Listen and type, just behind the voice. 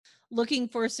Looking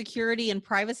for security and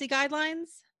privacy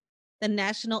guidelines? The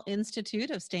National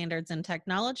Institute of Standards and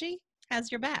Technology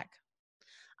has your back.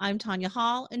 I'm Tanya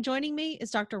Hall, and joining me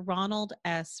is Dr. Ronald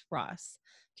S. Ross,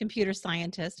 computer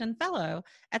scientist and fellow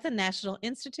at the National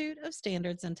Institute of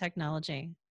Standards and Technology.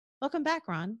 Welcome back,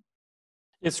 Ron.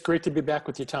 It's great to be back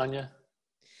with you, Tanya.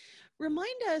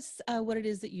 Remind us what it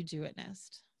is that you do at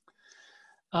NIST.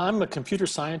 I'm a computer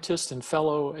scientist and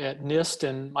fellow at NIST,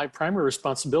 and my primary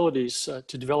responsibility is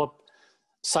to develop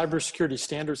cybersecurity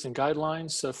standards and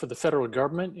guidelines for the federal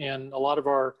government, and a lot of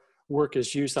our work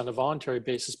is used on a voluntary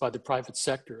basis by the private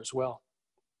sector as well.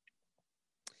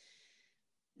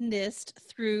 NIST,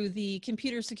 through the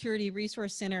Computer Security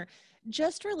Resource Center,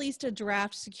 just released a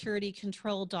draft security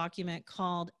control document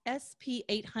called SP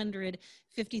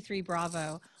 853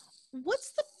 Bravo.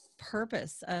 What's the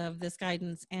purpose of this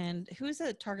guidance, and who is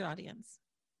the target audience?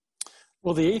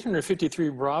 Well, the 853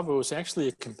 Bravo is actually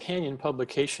a companion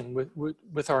publication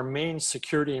with our main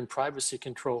security and privacy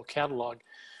control catalog,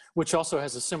 which also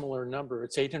has a similar number.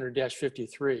 It's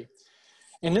 800-53.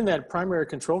 And in that primary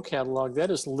control catalog,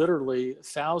 that is literally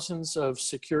thousands of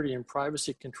security and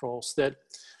privacy controls that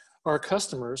our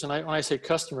customers, and when I say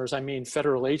customers, I mean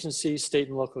federal agencies, state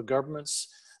and local governments,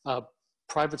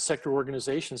 private sector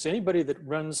organizations, anybody that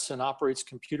runs and operates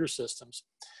computer systems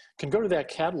can go to that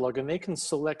catalog and they can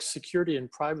select security and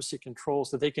privacy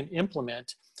controls that they can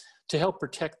implement to help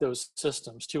protect those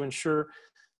systems, to ensure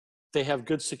they have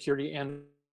good security and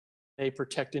they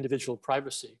protect individual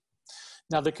privacy.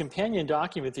 Now, the companion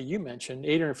document that you mentioned,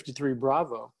 853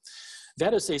 Bravo,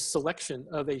 that is a selection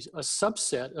of a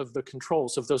subset of the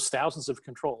controls, of those thousands of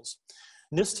controls.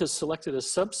 NIST has selected a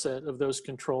subset of those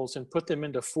controls and put them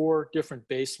into 4 different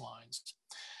baselines.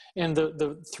 And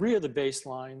the 3 of the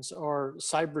baselines are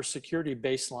cybersecurity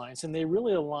baselines, and they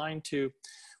really align to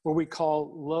what we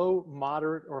call low,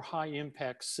 moderate, or high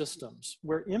impact systems,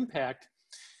 where impact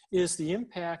is the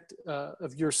impact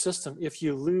of your system if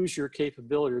you lose your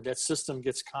capability or that system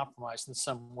gets compromised in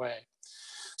some way.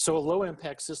 So a low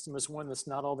impact system is one that's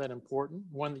not all that important,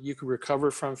 one that you can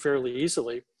recover from fairly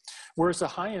easily, whereas a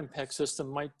high impact system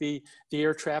might be the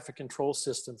air traffic control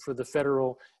system for the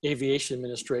Federal Aviation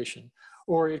Administration,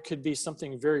 or it could be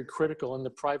something very critical in the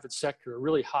private sector, a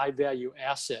really high value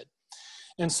asset.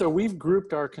 And so we've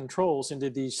grouped our controls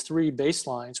into these 3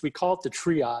 baselines. We call it the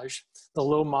triage, the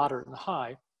low, moderate, and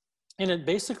high. And it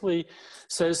basically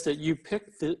says that you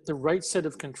pick the right set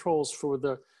of controls for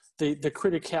the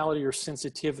criticality or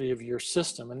sensitivity of your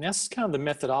system. And that's kind of the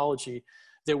methodology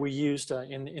that we used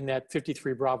in that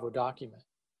 53 Bravo document.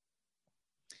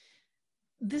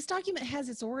 This document has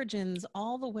its origins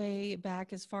all the way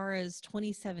back as far as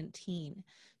 2017.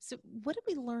 So what did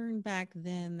we learn back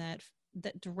then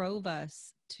that drove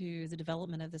us to the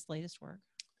development of this latest work?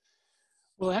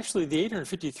 Well, actually, the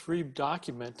 853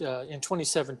 document in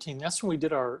 2017, that's when we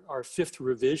did our 5th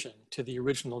revision to the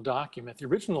original document. The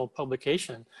original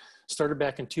publication started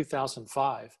back in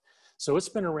 2005. So it's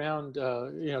been around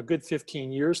a good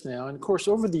 15 years now. And of course,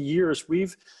 over the years,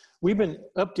 we've been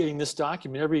updating this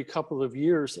document every couple of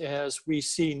years as we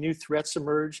see new threats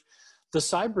emerge. The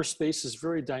cyberspace is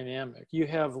very dynamic. You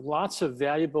have lots of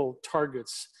valuable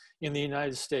targets in the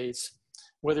United States,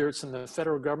 whether it's in the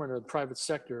federal government or the private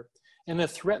sector. And the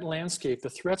threat landscape, the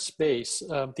threat space,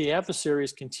 the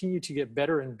adversaries continue to get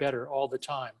better and better all the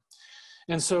time.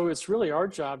 And so it's really our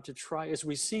job to try, as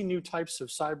we see new types of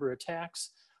cyber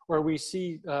attacks, or we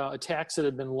see attacks that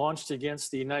have been launched against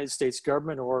the United States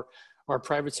government or our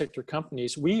private sector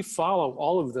companies, we follow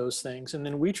all of those things, and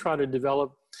then we try to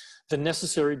develop the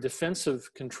necessary defensive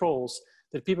controls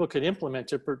that people could implement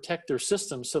to protect their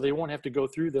systems so they won't have to go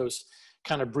through those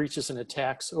kind of breaches and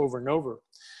attacks over and over.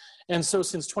 And so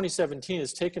since 2017,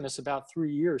 it's taken us about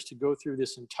 3 years to go through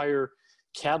this entire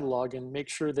catalog and make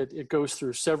sure that it goes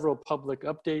through several public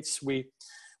updates.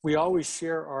 We always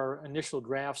share our initial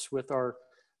drafts with our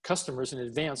customers in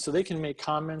advance so they can make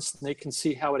comments and they can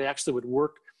see how it actually would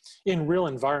work in real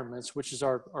environments, which is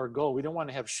our goal. We don't want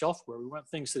to have shelfware. We want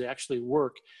things that actually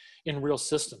work in real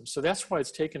systems. So that's why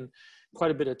it's taken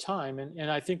quite a bit of time.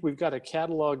 And I think we've got a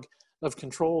catalog of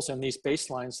controls and these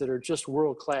baselines that are just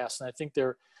world-class. And I think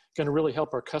they're going to really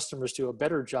help our customers do a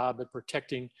better job at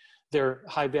protecting their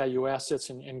high-value assets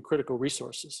and critical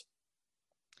resources.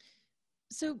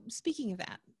 So speaking of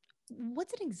that,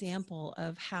 what's an example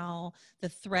of how the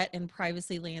threat and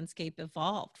privacy landscape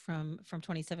evolved from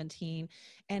 2017,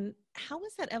 and how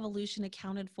was that evolution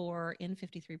accounted for in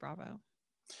 53 Bravo?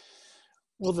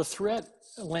 Well, the threat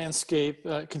landscape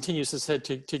continues, as I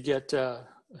said, to get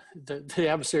the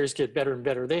adversaries get better and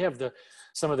better. They have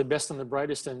some of the best and the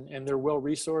brightest, and they're well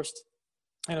resourced.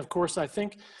 And of course, I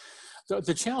think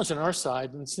the challenge on our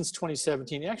side, and since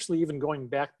 2017, actually even going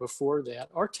back before that,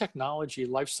 our technology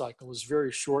life cycle is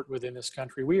very short within this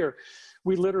country.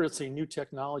 We literally see new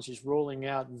technologies rolling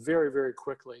out very, very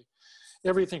quickly.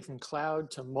 Everything from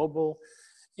cloud to mobile.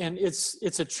 And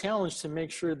it's a challenge to make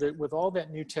sure that with all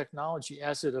that new technology,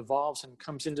 as it evolves and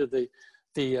comes into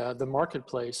the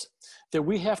marketplace, that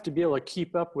we have to be able to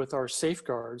keep up with our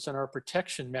safeguards and our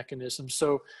protection mechanisms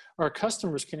so our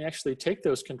customers can actually take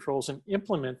those controls and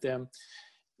implement them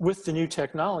with the new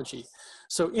technology.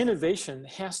 So innovation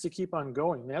has to keep on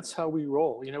going. That's how we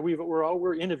roll. You know,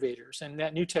 we're innovators, and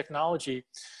that new technology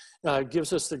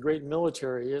gives us the great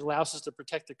military. It allows us to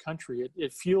protect the country.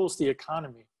 It fuels the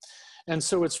economy. And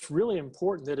so it's really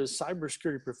important that as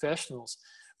cybersecurity professionals,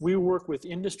 we work with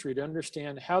industry to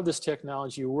understand how this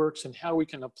technology works and how we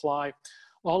can apply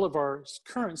all of our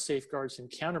current safeguards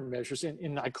and countermeasures,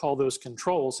 and I call those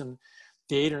controls in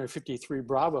the 853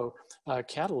 Bravo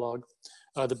catalog,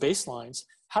 the baselines.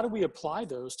 How do we apply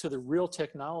those to the real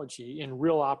technology in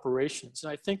real operations?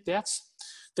 And I think that's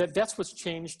what's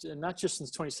changed, not just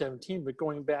since 2017, but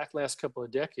going back last couple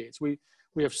of decades.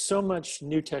 We have so much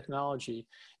new technology,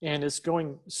 and it's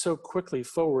going so quickly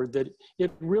forward that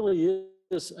it really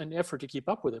is an effort to keep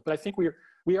up with it. But I think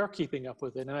we are keeping up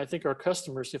with it. And I think our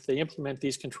customers, if they implement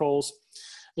these controls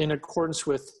in accordance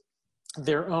with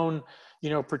their own,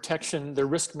 protection, their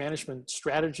risk management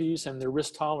strategies and their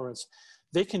risk tolerance,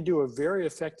 they can do a very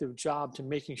effective job to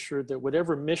making sure that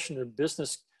whatever mission or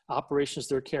business operations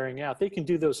they're carrying out, they can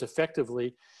do those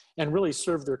effectively and really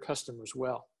serve their customers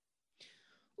well.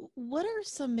 What are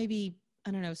some maybe, I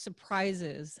don't know,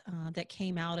 surprises that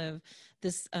came out of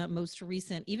this most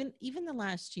recent, even the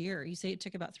last year? You say it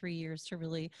took about 3 years to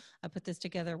really put this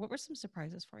together. What were some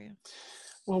surprises for you?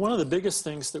 Well, one of the biggest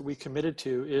things that we committed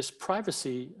to is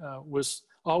privacy was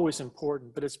always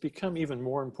important, but it's become even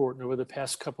more important over the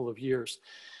past couple of years.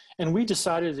 And we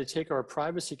decided to take our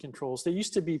privacy controls. They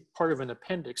used to be part of an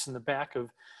appendix in the back of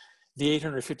the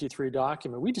 853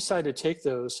 document. We decided to take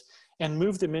those and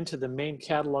move them into the main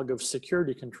catalog of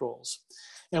security controls.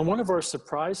 And one of our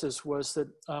surprises was that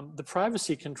the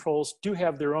privacy controls do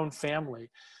have their own family,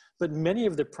 but many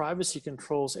of the privacy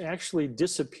controls actually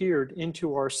disappeared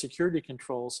into our security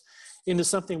controls into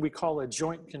something we call a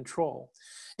joint control.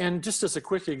 And just as a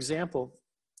quick example,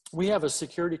 we have a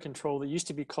security control that used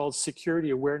to be called security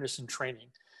awareness and training.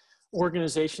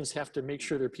 Organizations have to make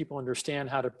sure their people understand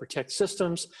how to protect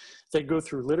systems. They go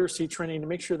through literacy training to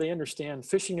make sure they understand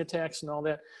phishing attacks and all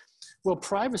that. Well,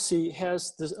 privacy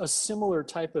has a similar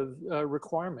type of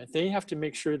requirement. They have to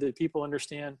make sure that people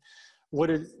understand what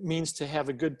it means to have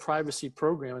a good privacy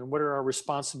program and what are our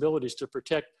responsibilities to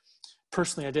protect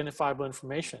personally identifiable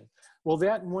information. Well,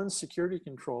 that one security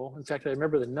control, in fact, I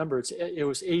remember the number, it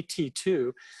was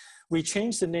AT2. We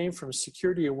changed the name from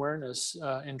security awareness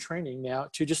and training now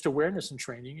to just awareness and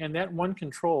training. And that one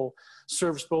control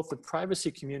serves both the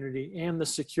privacy community and the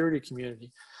security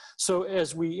community. So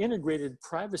as we integrated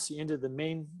privacy into the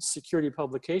main security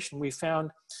publication, we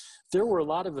found there were a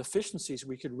lot of efficiencies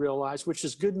we could realize, which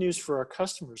is good news for our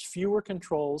customers. Fewer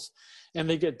controls, and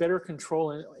they get better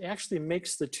control, and it actually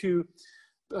makes the two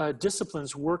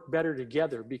disciplines work better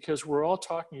together because we're all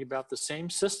talking about the same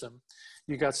system.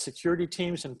 You got security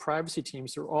teams and privacy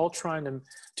teams. They're all trying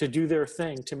to do their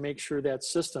thing to make sure that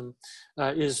system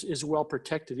is well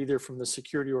protected, either from the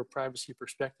security or privacy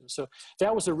perspective. So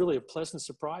that was really a pleasant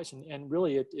surprise, and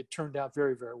really it turned out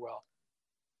very, very well.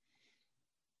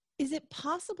 Is it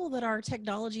possible that our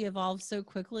technology evolves so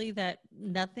quickly that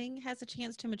nothing has a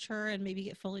chance to mature and maybe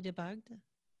get fully debugged?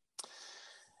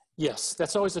 Yes,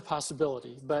 that's always a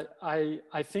possibility, but I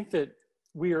think that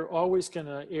we are always going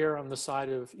to err on the side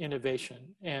of innovation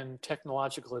and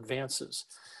technological advances.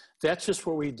 That's just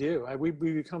what we do. We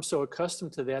become so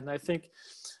accustomed to that, and I think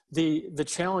the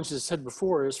challenge, as I said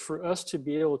before, is for us to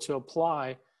be able to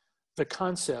apply the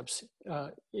concepts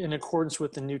in accordance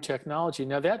with the new technology.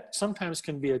 Now, that sometimes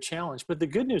can be a challenge, but the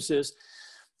good news is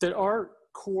that our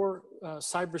core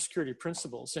cybersecurity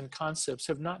principles and concepts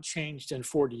have not changed in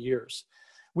 40 years.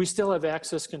 We still have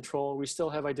access control. We still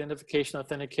have identification,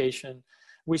 authentication.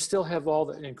 We still have all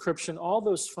the encryption. All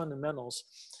those fundamentals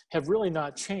have really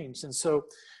not changed. And so,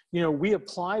 we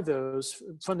apply those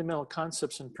fundamental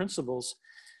concepts and principles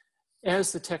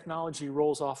as the technology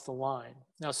rolls off the line.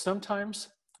 Now, sometimes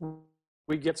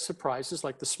we get surprises,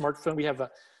 like the smartphone. We have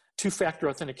a two-factor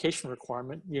authentication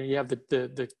requirement. You have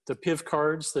the PIV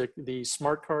cards, the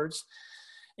smart cards,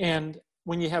 and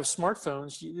when you have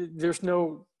smartphones, there's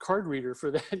no card reader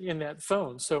for that in that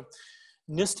phone. So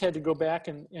NIST had to go back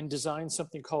and design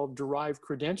something called derived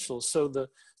credentials. So the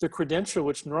credential,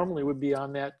 which normally would be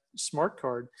on that smart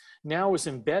card, now is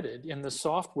embedded in the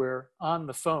software on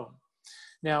the phone.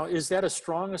 Now, is that as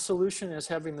strong a solution as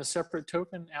having the separate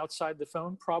token outside the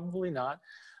phone? Probably not,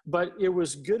 but it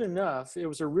was good enough. It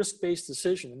was a risk-based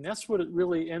decision, and that's what it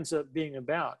really ends up being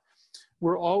about.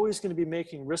 We're always going to be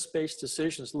making risk-based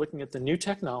decisions, looking at the new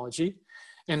technology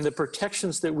and the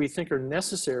protections that we think are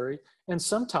necessary. And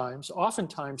sometimes,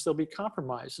 oftentimes, there'll be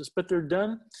compromises, but they're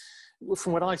done,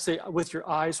 from what I like to say, with your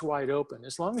eyes wide open.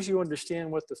 As long as you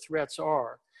understand what the threats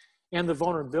are and the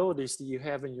vulnerabilities that you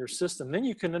have in your system, then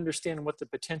you can understand what the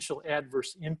potential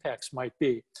adverse impacts might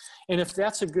be. And if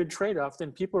that's a good trade-off,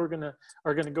 then people are gonna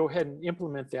go ahead and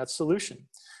implement that solution.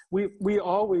 We're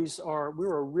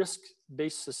a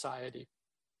risk-based society.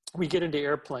 We get into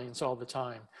airplanes all the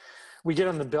time. We get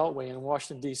on the Beltway in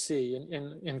Washington, D.C.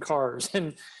 in cars.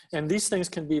 And these things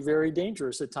can be very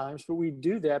dangerous at times, but we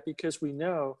do that because we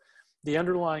know the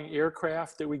underlying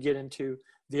aircraft that we get into,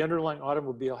 the underlying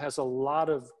automobile has a lot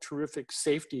of terrific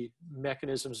safety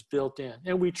mechanisms built in,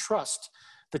 and we trust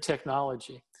the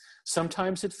technology.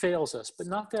 Sometimes it fails us, but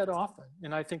not that often.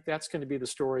 And I think that's going to be the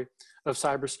story of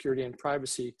cybersecurity and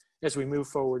privacy as we move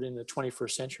forward in the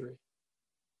 21st century.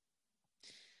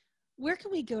 Where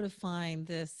can we go to find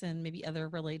this and maybe other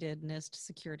related NIST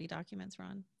security documents,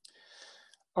 Ron?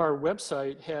 Our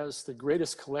website has the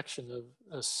greatest collection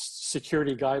of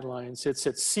security guidelines. It's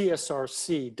at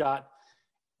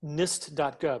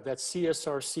csrc.nist.gov. That's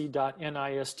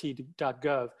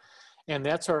csrc.nist.gov. And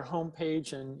that's our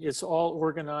homepage, and it's all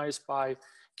organized by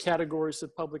categories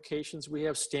of publications. We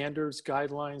have standards,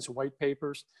 guidelines, white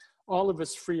papers. All of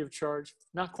it's free of charge.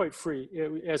 Not quite free.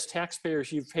 As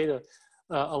taxpayers, you've paid a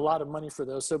lot of money for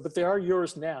those. But they are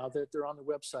yours now that they're on the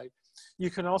website. You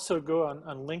can also go on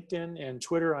LinkedIn and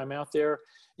Twitter. I'm out there,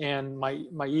 and my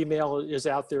email is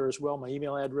out there as well, my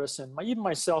email address, and even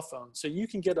my cell phone. So you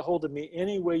can get a hold of me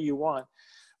any way you want.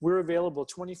 We're available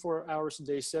 24 hours a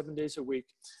day, 7 days a week.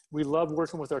 We love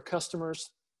working with our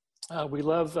customers. We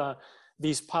love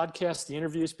these podcasts, the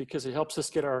interviews, because it helps us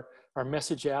get our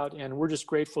message out, and we're just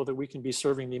grateful that we can be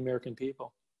serving the American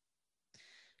people.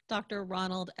 Dr.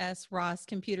 Ronald S. Ross,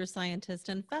 computer scientist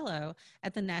and fellow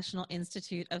at the National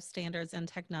Institute of Standards and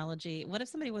Technology. What if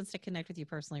somebody wants to connect with you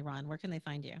personally, Ron? Where can they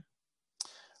find you?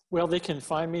 Well, they can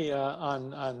find me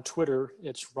on Twitter.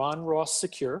 It's Ron Ross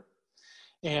Secure.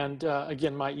 And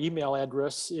again, my email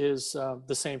address is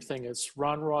the same thing. It's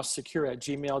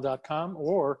ronrosssecure@gmail.com.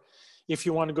 Or if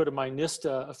you want to go to my NIST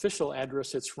official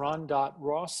address, it's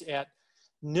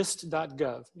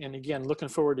ron.ross@nist.gov. And again, looking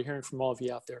forward to hearing from all of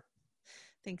you out there.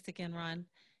 Thanks again, Ron.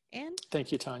 And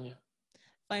thank you, Tanya.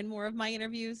 Find more of my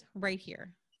interviews right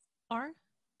here or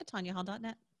at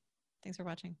tanyahall.net. Thanks for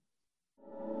watching.